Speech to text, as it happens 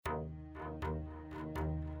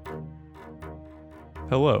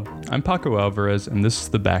Hello, I'm Paco Alvarez, and this is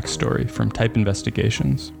The Backstory from Type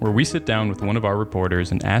Investigations, where we sit down with one of our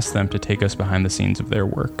reporters and ask them to take us behind the scenes of their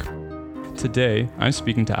work. Today, I'm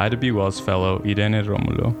speaking to Ida B. Wells Fellow Irene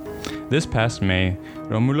Romulo. This past May,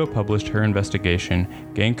 Romulo published her investigation,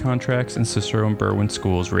 Gang Contracts in Cicero and Berwyn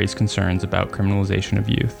Schools Raise Concerns About Criminalization of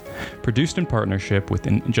Youth, produced in partnership with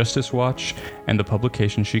Injustice Watch and the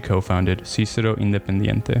publication she co-founded, Cicero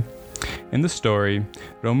Independiente. In the story,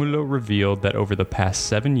 Romulo revealed that over the past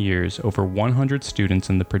 7 years, over 100 students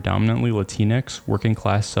in the predominantly Latinx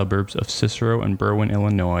working-class suburbs of Cicero and Berwyn,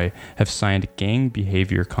 Illinois, have signed gang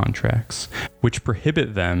behavior contracts, which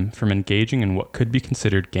prohibit them from engaging in what could be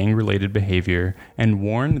considered gang-related behavior and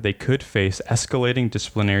warn they could face escalating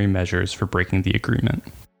disciplinary measures for breaking the agreement.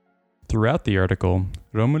 Throughout the article,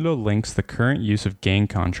 Romulo links the current use of gang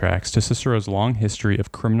contracts to Cicero's long history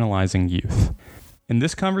of criminalizing youth. In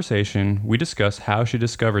this conversation, we discuss how she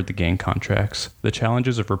discovered the gang contracts, the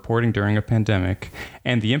challenges of reporting during a pandemic,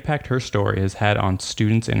 and the impact her story has had on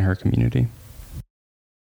students in her community.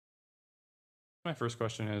 My first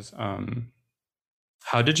question is,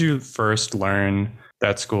 how did you first learn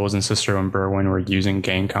that schools in Cicero and Berwyn were using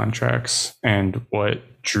gang contracts, and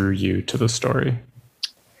what drew you to the story?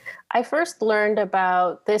 I first learned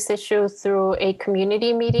about this issue through a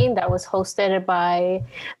community meeting that was hosted by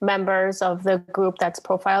members of the group that's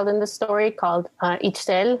profiled in the story called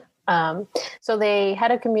Ixtel. So they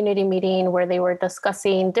had a community meeting where they were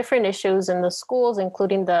discussing different issues in the schools,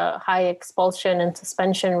 including the high expulsion and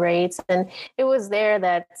suspension rates. And it was there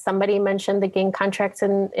that somebody mentioned the gang contracts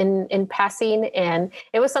in passing. And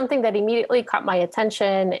it was something that immediately caught my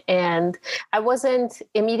attention. And I wasn't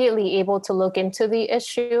immediately able to look into the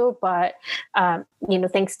issue, but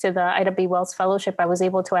thanks to the Ida B. Wells Fellowship, I was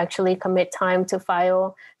able to actually commit time to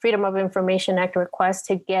file Freedom of Information Act requests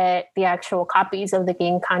to get the actual copies of the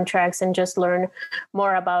gang contracts and just learn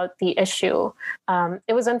more about the issue.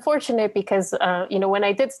 It was unfortunate because, when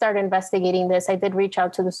I did start investigating this, I did reach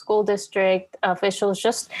out to the school district officials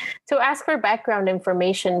just to ask for background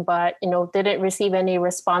information, but, didn't receive any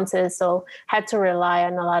responses. So had to rely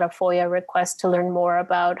on a lot of FOIA requests to learn more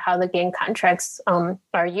about how the gang contracts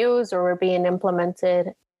are used or were being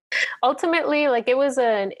implemented. Ultimately, it was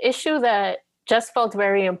an issue that just felt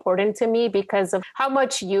very important to me because of how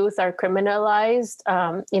much youth are criminalized,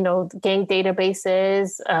 gang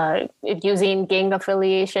databases, using gang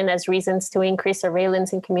affiliation as reasons to increase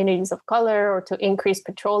surveillance in communities of color or to increase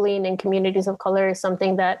patrolling in communities of color is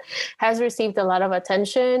something that has received a lot of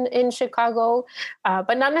attention in Chicago,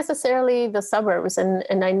 but not necessarily the suburbs.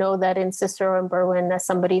 And I know that in Cicero and Berwyn, as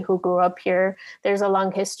somebody who grew up here, there's a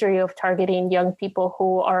long history of targeting young people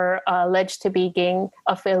who are alleged to be gang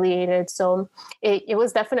affiliated. So it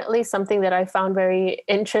was definitely something that I found very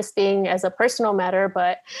interesting as a personal matter,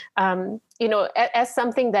 but as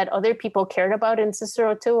something that other people cared about in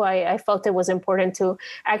Cicero too, I felt it was important to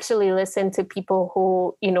actually listen to people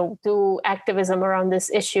who, do activism around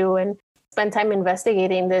this issue and spend time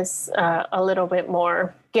investigating this a little bit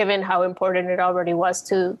more, given how important it already was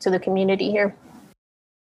to the community here.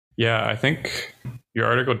 Yeah, I think your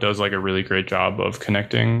article does a really great job of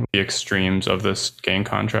connecting the extremes of this gang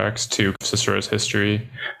contracts to Cicero's history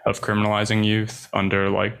of criminalizing youth under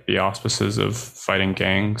the auspices of fighting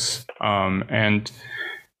gangs. And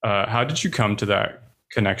how did you come to that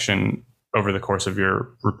connection over the course of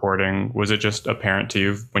your reporting? Was it just apparent to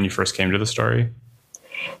you when you first came to the story?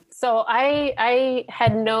 So I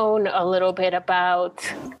had known a little bit about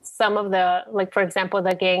some of the, for example,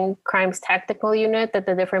 the gang crimes tactical unit that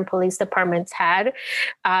the different police departments had.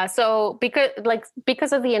 So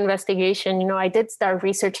because of the investigation, I did start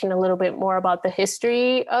researching a little bit more about the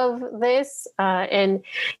history of this and,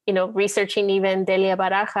 researching even Delia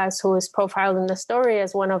Barajas, who is profiled in the story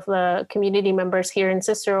as one of the community members here in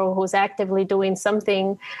Cicero who's actively doing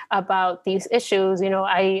something about these issues.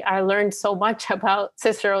 I learned so much about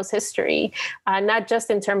Cicero's history, not just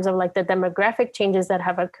in terms of the demographic changes that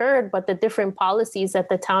have occurred, but the different policies that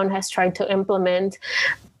the town has tried to implement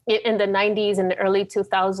in the 90s and the early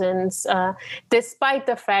 2000s, despite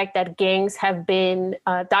the fact that gangs have been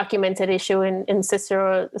a documented issue in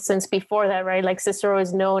Cicero since before that, right? Cicero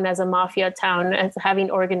is known as a mafia town, as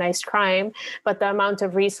having organized crime, but the amount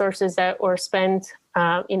of resources that were spent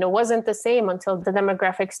wasn't the same until the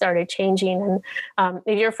demographics started changing. And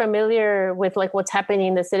if you're familiar with what's happening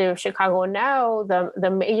in the city of Chicago now, the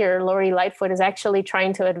mayor, Lori Lightfoot, is actually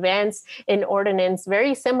trying to advance an ordinance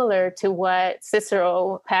very similar to what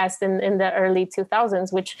Cicero passed in the early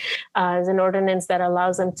 2000s, which is an ordinance that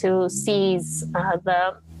allows them to seize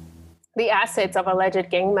the assets of alleged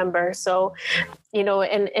gang members. So,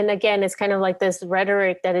 and again, it's kind of like this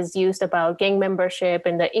rhetoric that is used about gang membership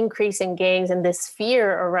and the increase in gangs and this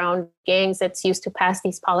fear around gangs that's used to pass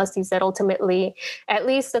these policies that ultimately, at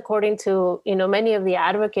least according to, many of the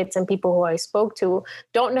advocates and people who I spoke to,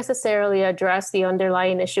 don't necessarily address the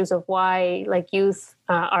underlying issues of why like youth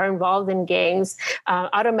are involved in gangs,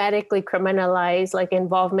 automatically criminalize like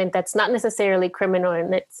involvement that's not necessarily criminal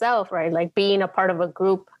in itself, right? Like being a part of a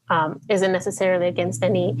group isn't necessarily against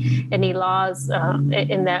any laws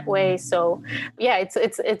in that way. So, yeah,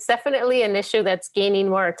 it's definitely an issue that's gaining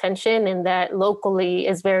more attention, and that locally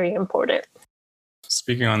is very important.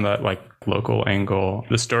 Speaking on that like local angle,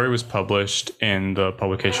 the story was published in the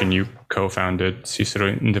publication you co-founded,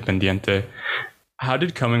 Cicero Independiente. How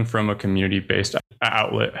did coming from a community-based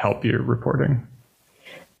outlet help your reporting?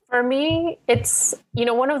 For me, it's,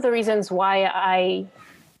 one of the reasons why I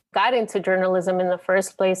got into journalism in the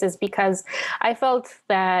first place is because I felt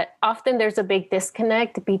that often there's a big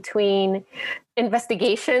disconnect between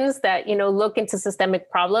investigations that, look into systemic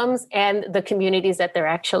problems and the communities that they're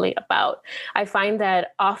actually about. I find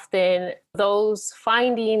that often those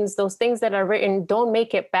findings, those things that are written don't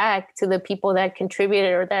make it back to the people that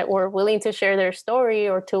contributed or that were willing to share their story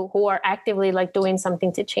or to who are actively like doing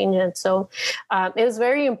something to change it. So it was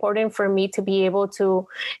very important for me to be able to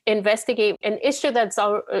investigate an issue that's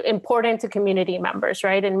important to community members,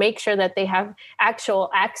 right? And make sure that they have actual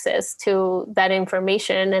access to that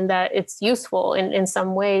information and that it's useful in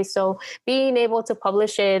some way. So being able to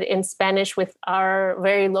publish it in Spanish with our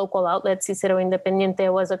very local outlet, Cicero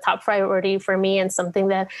Independiente, was a top priority for me, and something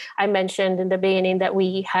that I mentioned in the beginning that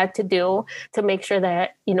we had to do to make sure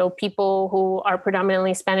that, people who are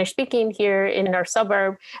predominantly Spanish speaking here in our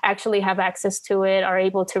suburb actually have access to it, are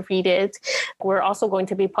able to read it. We're also going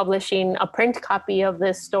to be publishing a print copy of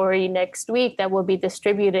this story next week that will be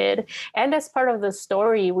distributed. And as part of the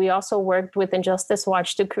story, we also worked with Injustice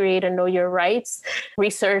Watch to create a Know Your Rights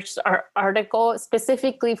research article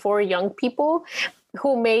specifically for young people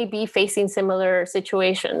who may be facing similar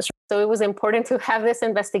situations. So it was important to have this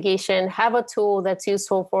investigation, have a tool that's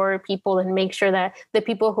useful for people, and make sure that the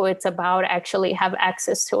people who it's about actually have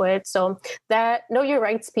access to it. So that Know Your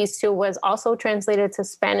Rights piece too was also translated to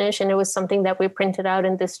Spanish, and it was something that we printed out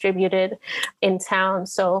and distributed in town.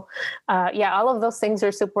 So all of those things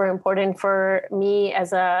are super important for me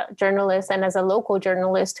as a journalist and as a local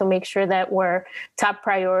journalist to make sure that we're top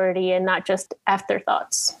priority and not just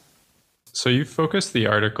afterthoughts. So you focused the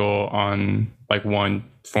article on like one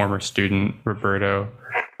former student, Roberto.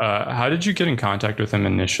 How did you get in contact with him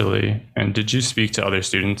initially? And did you speak to other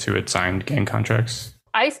students who had signed gang contracts?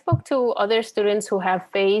 I spoke to other students who have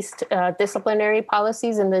faced disciplinary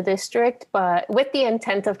policies in the district, but with the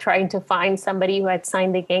intent of trying to find somebody who had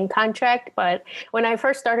signed a gang contract. But when I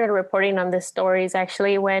first started reporting on this story is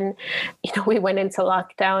actually when, we went into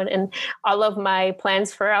lockdown, and all of my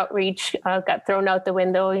plans for outreach got thrown out the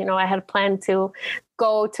window. I had planned to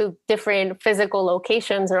go to different physical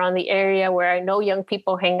locations around the area where I know young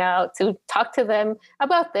people hang out to talk to them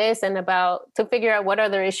about this and to figure out what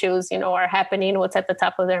other issues, are happening, what's at the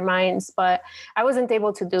top of their minds. But I wasn't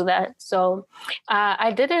able to do that. So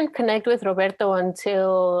I didn't connect with Roberto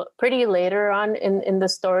until pretty later on in the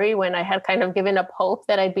story, when I had kind of given up hope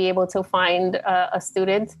that I'd be able to find a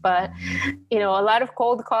student. But, a lot of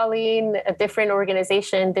cold calling, a different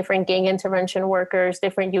organization, different gang intervention workers,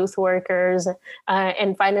 different youth workers,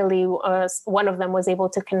 and finally, one of them was able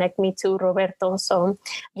to connect me to Roberto. So,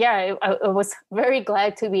 I was very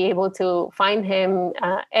glad to be able to find him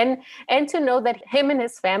and to know that him and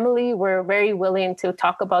his family were very willing to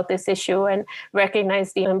talk about this issue and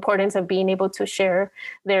recognize the importance of being able to share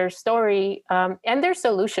their story and their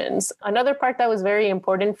solutions. Another part that was very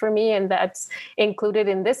important for me, and that's included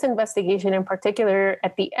in this investigation in particular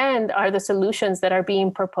at the end, are the solutions that are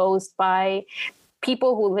being proposed by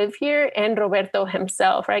people who live here and Roberto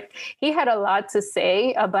himself, right? He had a lot to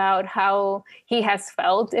say about how he has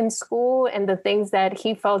felt in school and the things that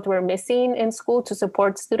he felt were missing in school to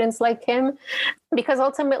support students like him. Because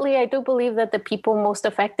ultimately, I do believe that the people most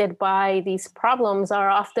affected by these problems are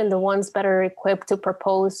often the ones better equipped to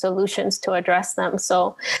propose solutions to address them.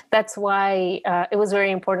 So that's why it was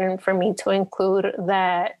very important for me to include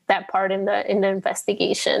that part in the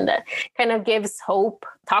investigation that kind of gives hope,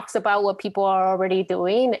 talks about what people are already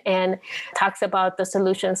doing, and talks about the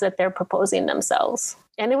solutions that they're proposing themselves.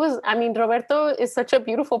 And Roberto is such a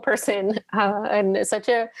beautiful person and such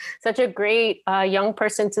a great young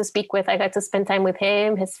person to speak with. I got to spend time with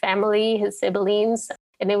him, his family, his siblings.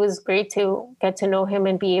 And it was great to get to know him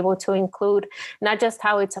and be able to include not just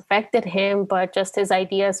how it's affected him, but just his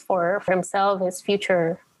ideas for himself, his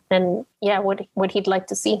future and what he'd like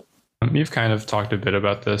to see. You've kind of talked a bit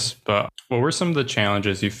about this, but what were some of the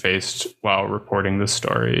challenges you faced while reporting this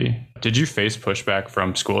story? Did you face pushback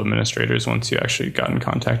from school administrators once you actually got in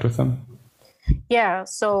contact with them? Yeah,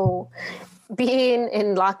 so being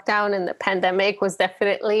in lockdown and the pandemic was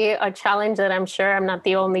definitely a challenge that I'm sure I'm not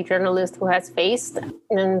the only journalist who has faced.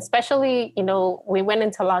 And especially, we went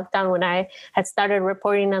into lockdown when I had started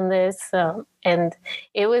reporting on this, and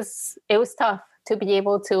it was tough to be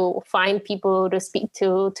able to find people to speak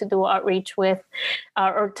to do outreach with,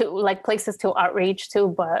 or to like places to outreach to.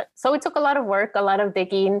 But so it took a lot of work, a lot of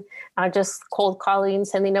digging, just cold calling,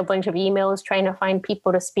 sending a bunch of emails, trying to find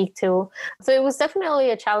people to speak to. So it was definitely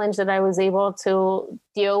a challenge that I was able to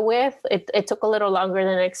deal with. It took a little longer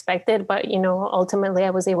than expected, but, ultimately I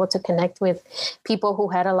was able to connect with people who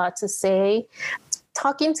had a lot to say.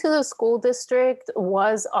 Talking to the school district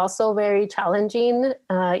was also very challenging.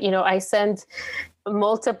 I sent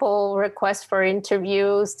multiple requests for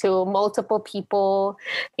interviews to multiple people,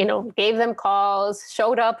 gave them calls,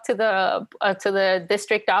 showed up to the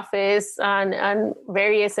district office on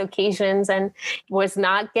various occasions, and was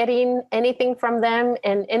not getting anything from them.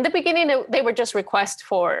 And in the beginning, they were just requests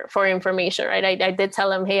for information, right? I did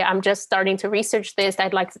tell them, hey, I'm just starting to research this.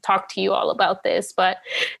 I'd like to talk to you all about this, but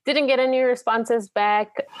didn't get any responses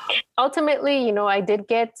back. Ultimately, I did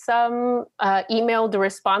get some emailed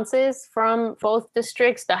responses from both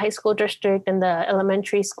districts, the high school district and the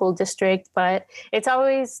elementary school district, but it's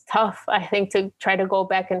always tough, I think, to try to go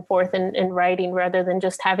back and forth in writing rather than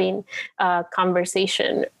just having a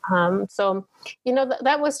conversation. So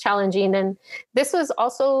that was challenging. And this was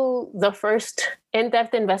also the first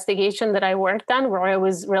in-depth investigation that I worked on where I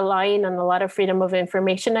was relying on a lot of Freedom of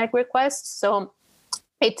Information Act requests. So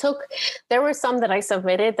there were some that I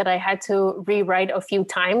submitted that I had to rewrite a few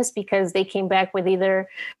times because they came back with either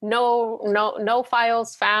no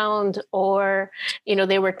files found, or,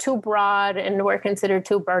 they were too broad and were considered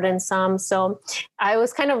too burdensome. So I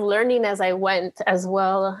was kind of learning as I went as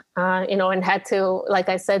well, and had to, like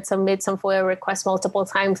I said, submit some FOIA requests multiple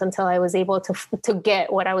times until I was able to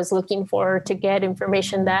get what I was looking for, to get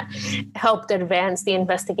information that helped advance the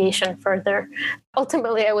investigation further.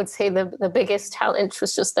 Ultimately, I would say the biggest challenge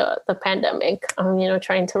was just the pandemic,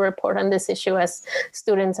 trying to report on this issue as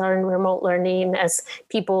students are in remote learning, as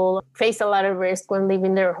people face a lot of risk when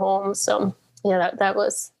leaving their homes. So that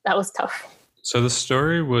was tough. So the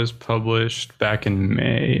story was published back in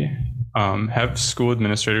May. Have school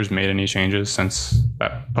administrators made any changes since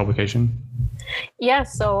that publication? Yeah,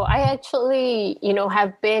 so I actually,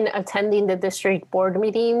 have been attending the district board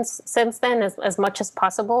meetings since then as much as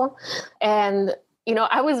possible. And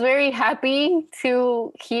I was very happy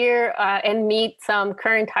to hear and meet some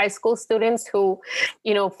current high school students who,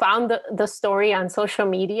 found the story on social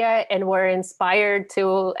media and were inspired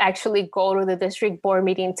to actually go to the district board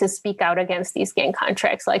meeting to speak out against these gang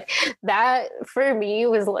contracts. Like that for me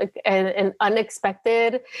was like an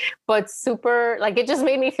unexpected, but super, like it just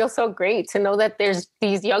made me feel so great to know that there's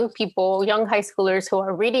these young people, young high schoolers who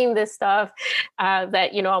are reading this stuff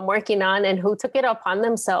that, I'm working on, and who took it upon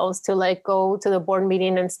themselves to like go to the board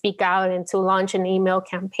meeting and speak out and to launch an email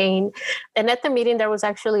campaign. And at the meeting, there was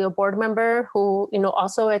actually a board member who,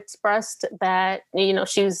 also expressed that,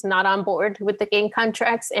 she's not on board with the gang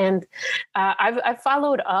contracts. And I've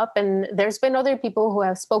followed up, and there's been other people who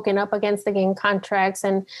have spoken up against the gang contracts.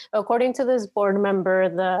 And according to this board member,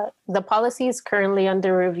 the policy is currently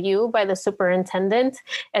under review by the superintendent,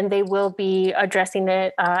 and they will be addressing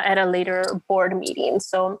it at a later board meeting.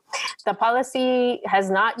 So the policy has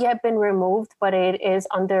not yet been removed, but it is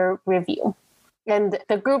under review. And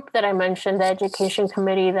the group that I mentioned, the education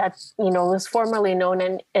committee that, was formerly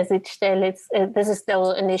known as ICHTEL, this is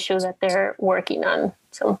still an issue that they're working on.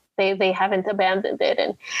 So they haven't abandoned it.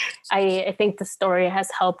 And I think the story has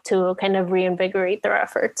helped to kind of reinvigorate their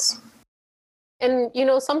efforts. And,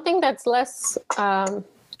 something that's less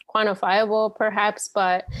quantifiable perhaps,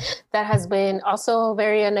 but that has been also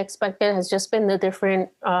very unexpected, has just been the different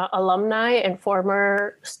alumni and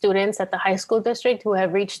former students at the high school district who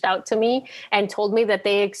have reached out to me and told me that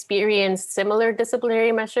they experienced similar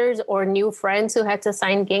disciplinary measures or new friends who had to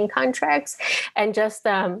sign gang contracts. And just,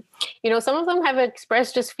 some of them have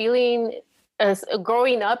expressed just feeling,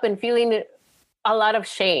 growing up and feeling a lot of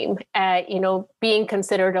shame at, being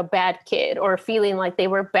considered a bad kid, or feeling like they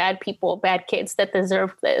were bad people, bad kids that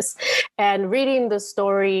deserved this. And reading the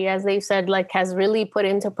story, as they said, like has really put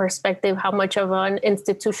into perspective how much of an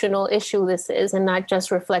institutional issue this is, and not just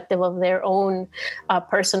reflective of their own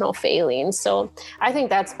personal failings. So I think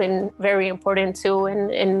that's been very important too.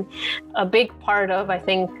 And a big part of, I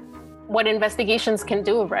think, what investigations can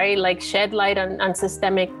do, right? Like shed light on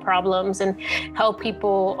systemic problems and help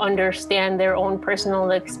people understand their own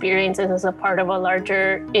personal experiences as a part of a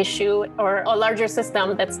larger issue or a larger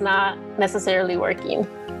system that's not necessarily working.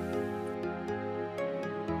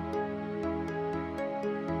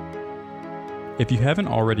 If you haven't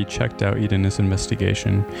already checked out Irene's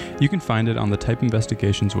investigation, you can find it on the Type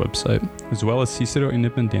Investigations website, as well as Cicero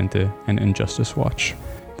Independiente and Injustice Watch.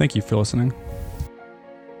 Thank you for listening.